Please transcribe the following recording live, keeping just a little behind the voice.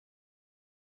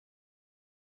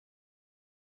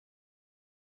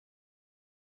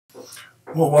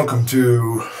Well, welcome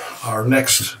to our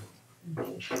next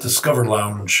Discover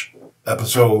Lounge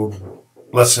episode,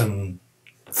 lesson,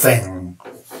 thing.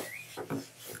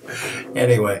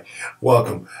 Anyway,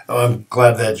 welcome. I'm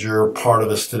glad that you're part of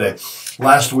us today.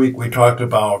 Last week we talked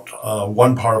about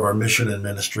one part of our mission and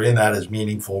ministry, and that is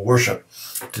meaningful worship.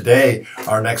 Today,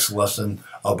 our next lesson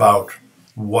about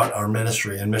what our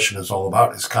ministry and mission is all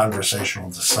about is conversational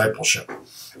discipleship.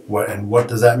 What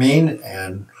does that mean?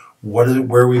 And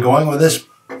where are we going with this?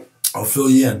 I'll fill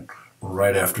you in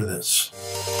right after this.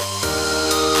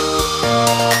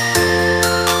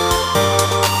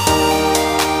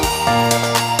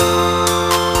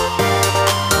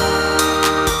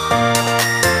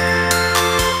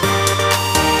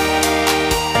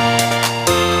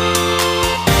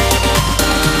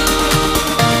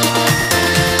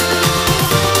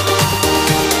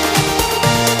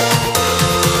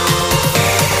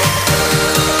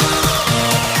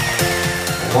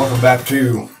 Welcome back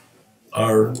to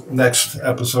our next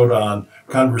episode on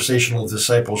conversational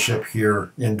discipleship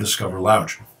here in Discover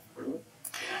Lounge.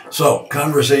 So,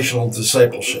 conversational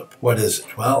discipleship, what is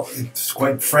it? Well, it's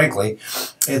quite frankly,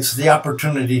 it's the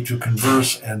opportunity to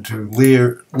converse and to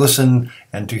listen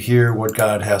and to hear what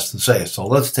God has to say. So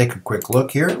let's take a quick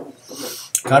look here.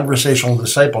 Conversational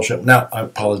discipleship. Now, I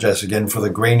apologize again for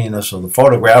the graininess of the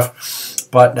photograph,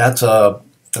 but that's a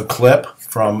clip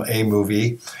from a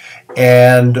movie,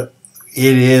 and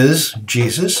it is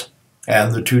Jesus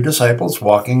and the two disciples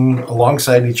walking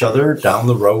alongside each other down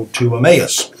the road to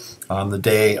Emmaus on the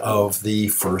day of the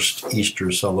first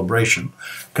Easter celebration,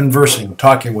 conversing,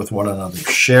 talking with one another,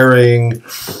 sharing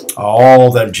all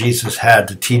that Jesus had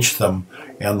to teach them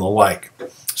and the like.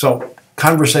 So,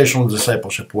 conversational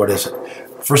discipleship, what is it?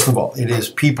 First of all, it is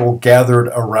people gathered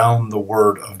around the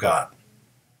Word of God.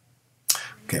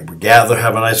 Okay, we gather,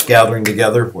 have a nice gathering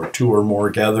together, where two or more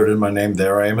gathered in my name,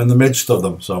 there I am in the midst of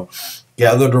them. So,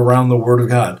 gathered around the Word of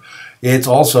God. It's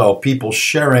also people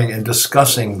sharing and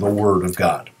discussing the Word of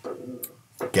God.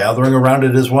 Gathering around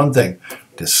it is one thing.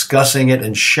 Discussing it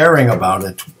and sharing about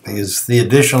it is the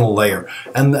additional layer.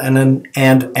 And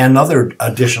another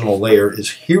additional layer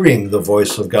is hearing the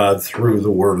voice of God through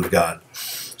the Word of God.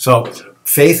 So,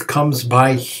 faith comes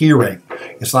by hearing.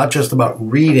 It's not just about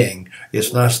reading.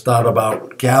 It's not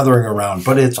about gathering around,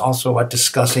 but it's also about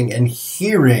discussing and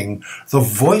hearing the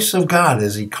voice of God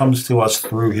as He comes to us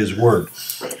through His Word.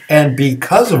 And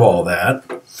because of all that,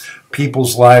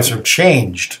 people's lives are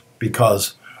changed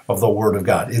because of the Word of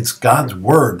God. It's God's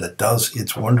Word that does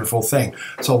its wonderful thing.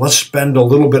 So let's spend a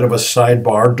little bit of a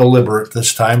sidebar, deliberate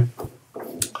this time,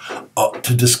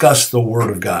 to discuss the Word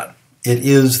of God. It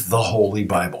is the Holy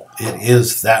Bible. It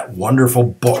is that wonderful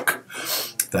book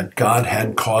that God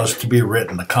had caused to be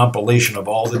written, a compilation of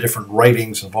all the different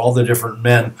writings of all the different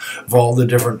men, of all the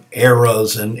different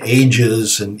eras and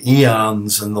ages and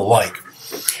eons and the like.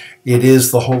 It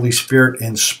is the Holy Spirit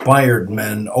inspired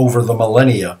men over the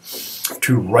millennia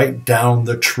to write down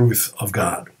the truth of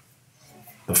God.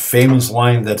 The famous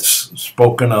line that's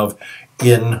spoken of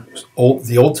in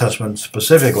the Old Testament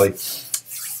specifically,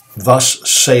 "Thus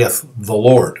saith the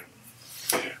Lord."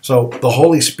 So the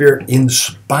Holy Spirit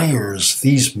inspires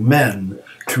these men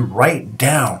to write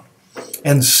down.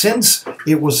 And since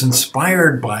it was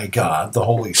inspired by God, the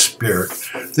Holy Spirit,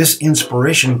 this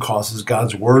inspiration causes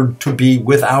God's Word to be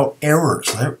without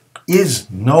errors. There is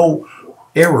no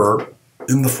error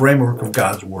in the framework of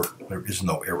God's Word. There is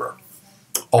no error.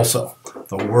 Also,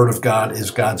 the Word of God is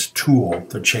God's tool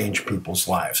to change people's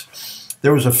lives.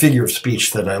 There was a figure of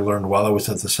speech that I learned while I was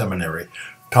at the seminary,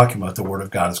 talking about the Word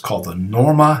of God. It's called the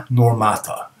norma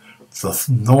normata, the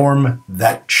norm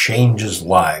that changes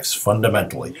lives,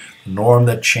 fundamentally, the norm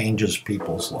that changes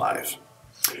people's lives.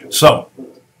 So,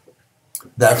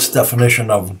 that's definition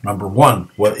of number one.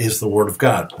 What is the Word of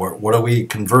God? What are we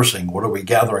conversing? What are we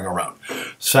gathering around?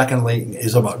 Secondly,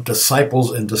 is about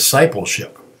disciples and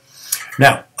discipleship.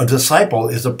 Now, a disciple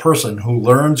is a person who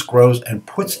learns, grows, and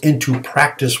puts into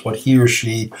practice what he or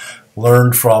she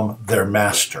learned from their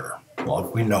master.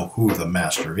 Well, we know who the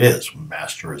master is.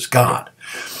 Master is God.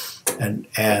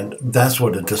 And that's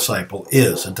what a disciple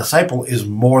is. A disciple is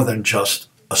more than just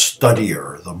a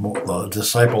studier. The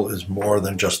disciple is more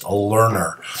than just a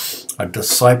learner. A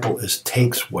disciple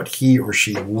takes what he or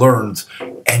she learns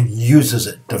and uses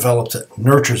it, develops it,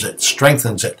 nurtures it,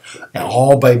 strengthens it, and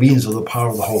all by means of the power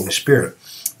of the Holy Spirit.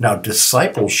 Now,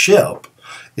 discipleship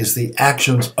is the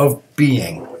actions of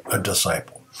being a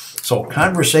disciple. So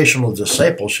conversational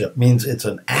discipleship means it's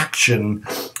an action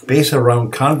based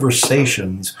around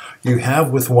conversations you have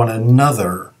with one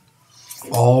another,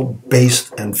 all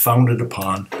based and founded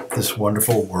upon this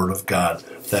wonderful Word of God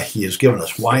that He has given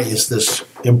us. Why is this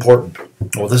important.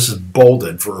 Well, this is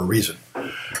bolded for a reason.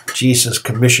 Jesus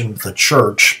commissioned the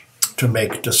church to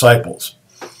make disciples.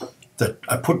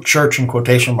 I put church in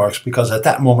quotation marks because at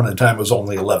that moment in time it was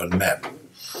only 11 men.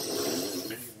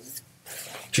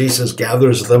 Jesus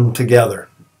gathers them together,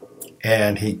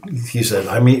 and he said,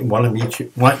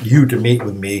 want you to meet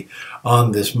with me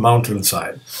on this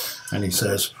mountainside. And he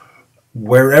says,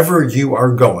 wherever you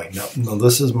are going. Now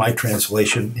this is my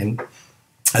translation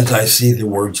as I see the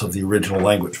words of the original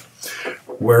language.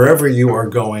 Wherever you are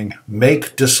going,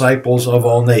 make disciples of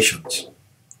all nations,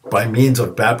 by means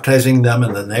of baptizing them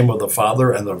in the name of the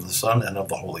Father and of the Son and of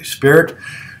the Holy Spirit,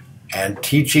 and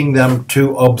teaching them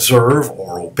to observe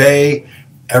or obey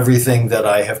everything that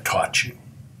I have taught you.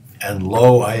 And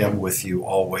lo, I am with you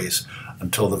always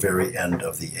until the very end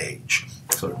of the age.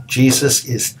 So Jesus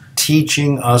is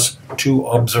teaching us to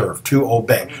observe, to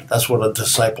obey. That's what a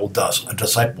disciple does. A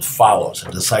disciple follows.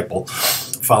 A disciple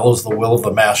follows the will of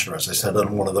the master, as I said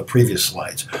on one of the previous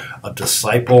slides. A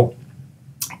disciple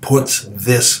puts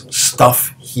this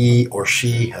stuff he or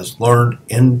she has learned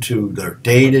into their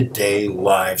day-to-day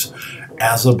lives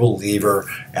as a believer,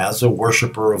 as a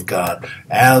worshiper of God,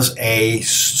 as a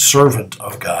servant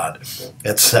of God,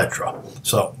 etc.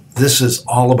 So this is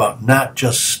all about not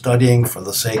just studying for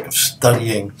the sake of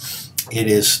studying. It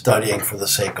is studying for the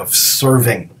sake of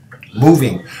serving,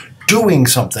 moving, doing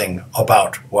something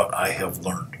about what I have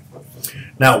learned.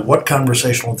 Now, what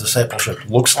conversational discipleship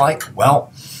looks like?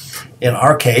 Well, in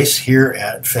our case, here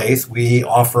at Faith, we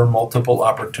offer multiple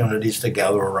opportunities to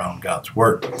gather around God's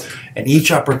Word. And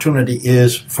each opportunity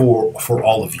is for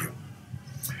all of you.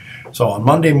 So on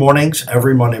Monday mornings,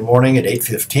 every Monday morning at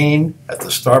 8:15, at the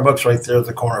Starbucks right there at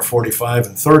the corner of 45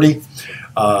 and 30,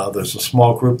 there's a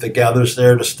small group that gathers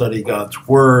there to study God's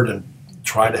Word and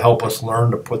try to help us learn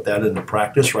to put that into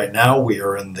practice. Right now, we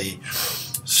are in the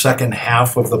second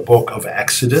half of the book of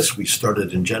Exodus. We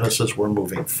started in Genesis. We're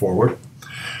moving forward.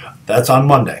 That's on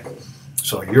Monday.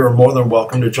 So you're more than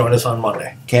welcome to join us on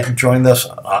Monday. Can't join us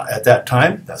at that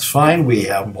time? That's fine. We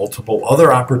have multiple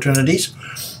other opportunities.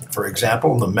 For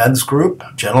example, in the men's group,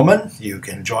 gentlemen, you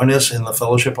can join us in the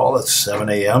fellowship hall at 7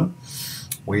 a.m.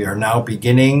 We are now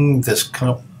beginning this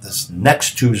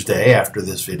next Tuesday after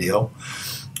this video.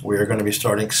 We are going to be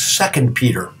starting 2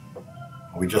 Peter.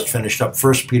 We just finished up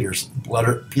 1 Peter's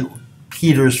letter.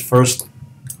 Peter's first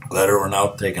letter. We're now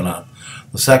taking on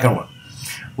the second one.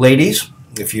 Ladies,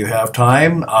 if you have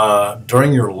time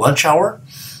during your lunch hour,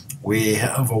 we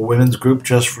have a women's group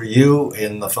just for you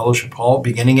in the fellowship hall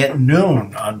beginning at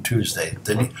noon on Tuesday.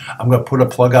 I'm going to put a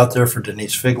plug out there for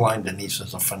Denise Figline. Denise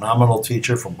is a phenomenal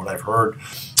teacher from what I've heard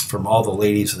from all the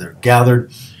ladies that are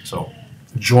gathered. So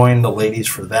join the ladies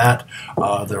for that.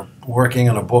 They're working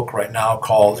on a book right now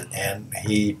called And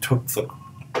He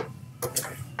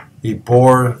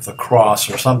Bore the Cross,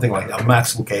 or something like that, a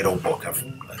Max Lucado book.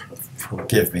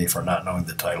 Forgive me for not knowing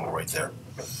the title right there.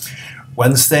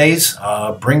 Wednesdays,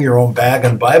 bring your own bag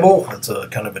and Bible. It's a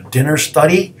kind of a dinner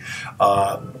study.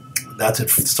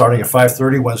 That's starting at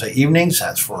 5:30 Wednesday evenings.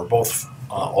 That's for both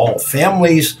all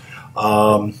families.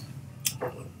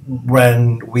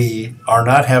 When we are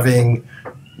not having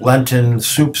Lenten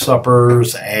soup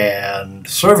suppers and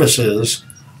services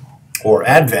or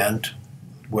Advent,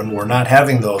 when we're not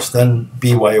having those, then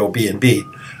BYOB&B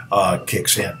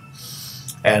kicks in.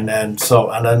 And then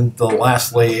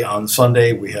lastly, on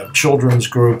Sunday, we have children's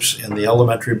groups in the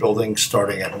elementary building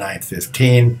starting at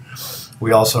 9:15.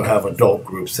 We also have adult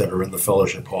groups that are in the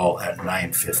fellowship hall at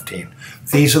 9:15.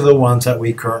 These are the ones that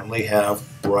we currently have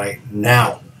right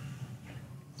now.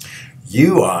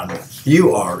 You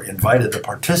are invited to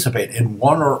participate in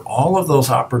one or all of those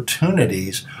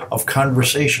opportunities of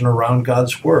conversation around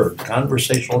God's Word,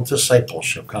 conversational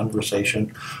discipleship,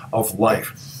 conversation of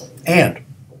life. And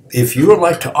if you would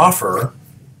like to offer ...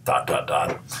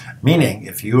 meaning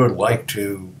if you would like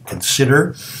to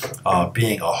consider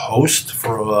being a host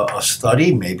for a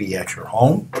study, maybe at your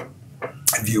home,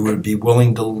 if you would be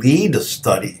willing to lead a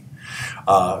study.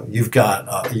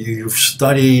 You've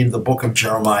studied the book of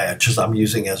Jeremiah, just I'm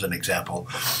using as an example,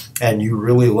 and you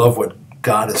really love what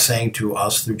God is saying to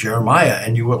us through Jeremiah,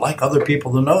 and you would like other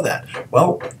people to know that.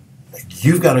 Well,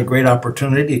 you've got a great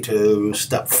opportunity to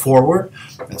step forward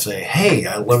and say, "Hey,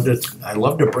 I love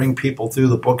to bring people through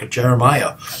the book of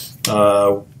Jeremiah.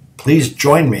 Please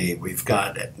join me. We've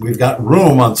got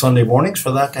room on Sunday mornings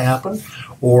for that to happen,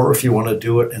 Or if you want to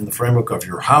do it in the framework of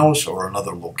your house or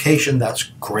another location, that's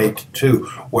great too.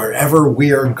 Wherever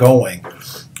we are going,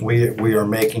 we are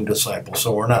making disciples.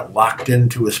 So we're not locked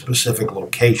into a specific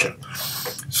location.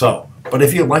 So, but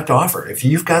if you'd like to offer, if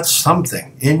you've got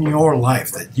something in your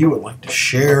life that you would like to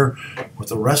share with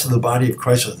the rest of the body of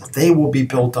Christ so that they will be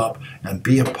built up and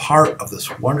be a part of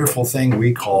this wonderful thing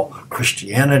we call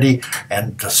Christianity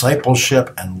and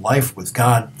discipleship and life with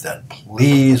God, then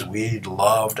please, we'd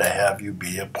love to have you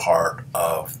be a part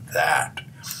of that.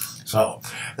 So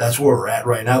that's where we're at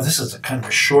right now. This is a kind of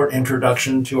a short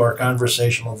introduction to our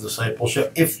conversational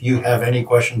discipleship. If you have any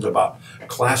questions about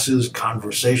classes,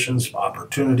 conversations,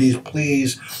 opportunities,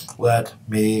 please let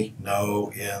me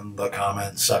know in the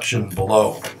comment section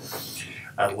below.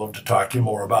 I'd love to talk to you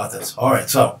more about this. All right,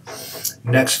 so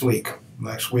next week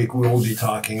we will be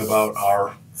talking about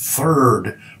our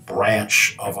third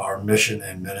branch of our mission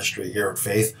and ministry here at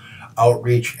Faith,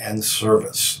 outreach and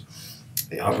service.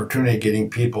 The opportunity of getting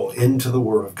people into the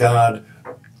Word of God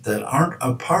that aren't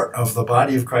a part of the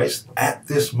body of Christ at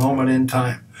this moment in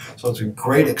time. So it's a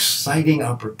great, exciting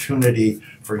opportunity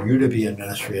for you to be in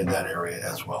ministry in that area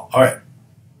as well. All right.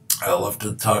 I'd love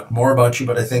to talk more about you,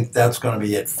 but I think that's going to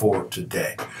be it for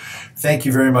today. Thank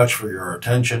you very much for your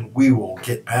attention. We will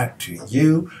get back to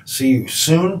you. See you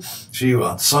soon. See you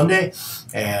on Sunday.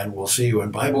 And we'll see you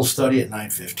in Bible study at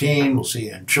 9:15. We'll see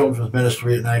you in children's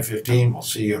ministry at 9:15. We'll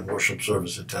see you in worship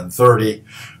service at 10:30.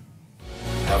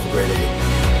 Have a great day.